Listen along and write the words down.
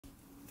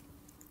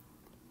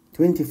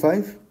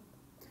25.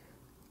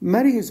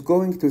 Mary is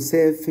going to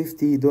save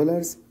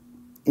 $50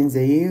 in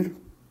the year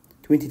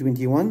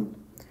 2021.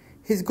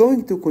 He's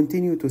going to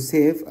continue to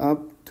save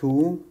up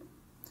to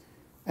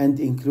and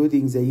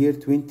including the year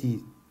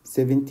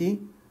 2070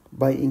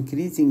 by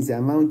increasing the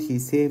amount he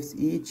saves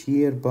each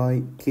year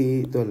by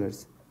K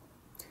dollars.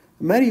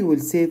 Mary will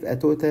save a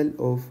total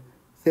of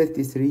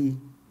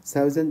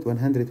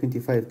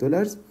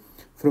 $33,125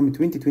 from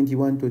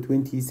 2021 to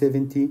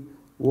 2070.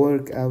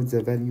 Work out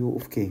the value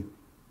of K.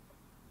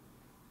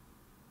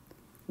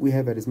 We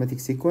have arithmetic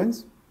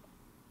sequence.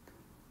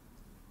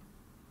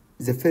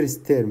 The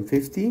first term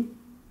 50,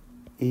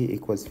 A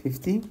equals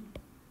 50,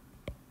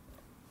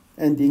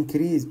 and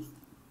increase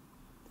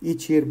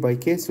each year by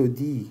K, so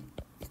D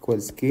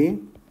equals K.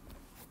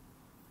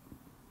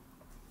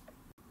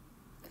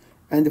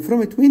 And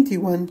from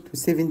 21 to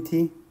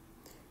 70,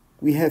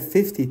 we have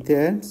 50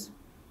 terms,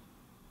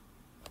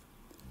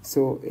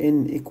 so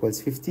N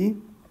equals 50,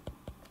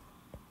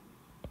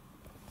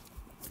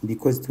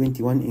 because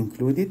 21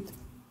 included.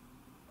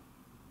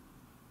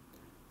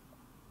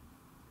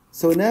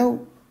 So now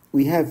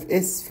we have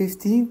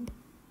S50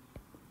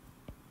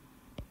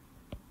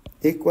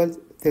 equals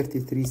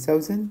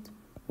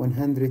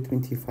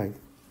 33,125.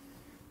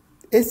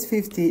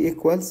 S50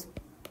 equals,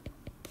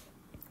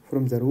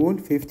 from the rule,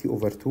 50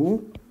 over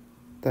 2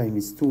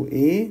 times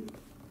 2A,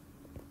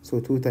 so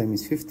 2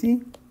 times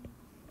 50,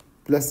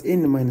 plus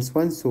N minus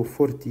 1, so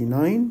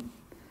 49,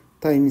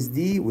 times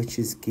D, which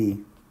is K,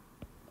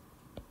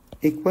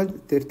 equal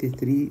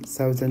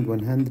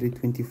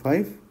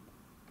 33,125.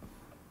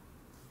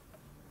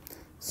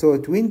 So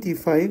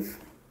 25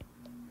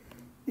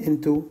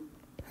 into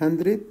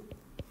 100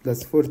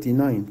 plus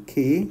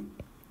 49K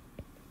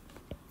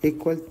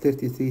equal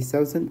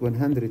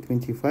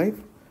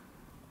 33,125.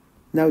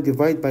 Now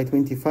divide by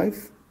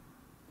 25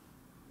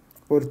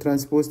 or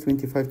transpose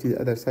 25 to the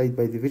other side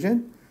by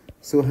division.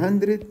 So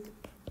 100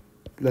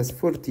 plus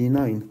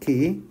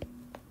 49K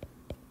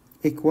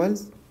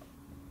equals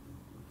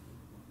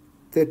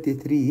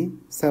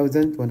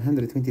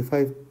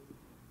 33,125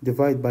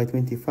 divided by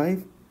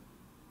 25,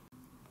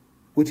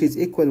 which is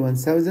equal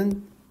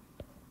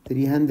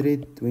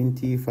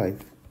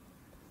 1,325.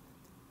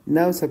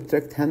 Now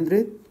subtract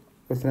 100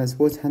 or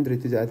transpose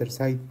 100 to the other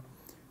side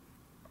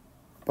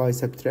by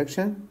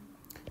subtraction.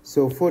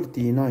 So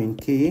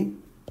 49K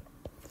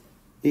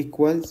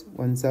equals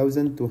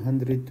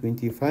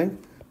 1,225.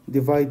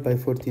 Divide by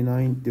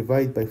 49,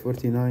 divide by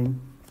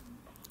 49.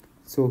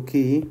 So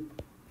K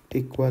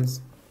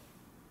equals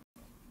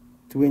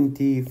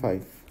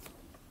 25.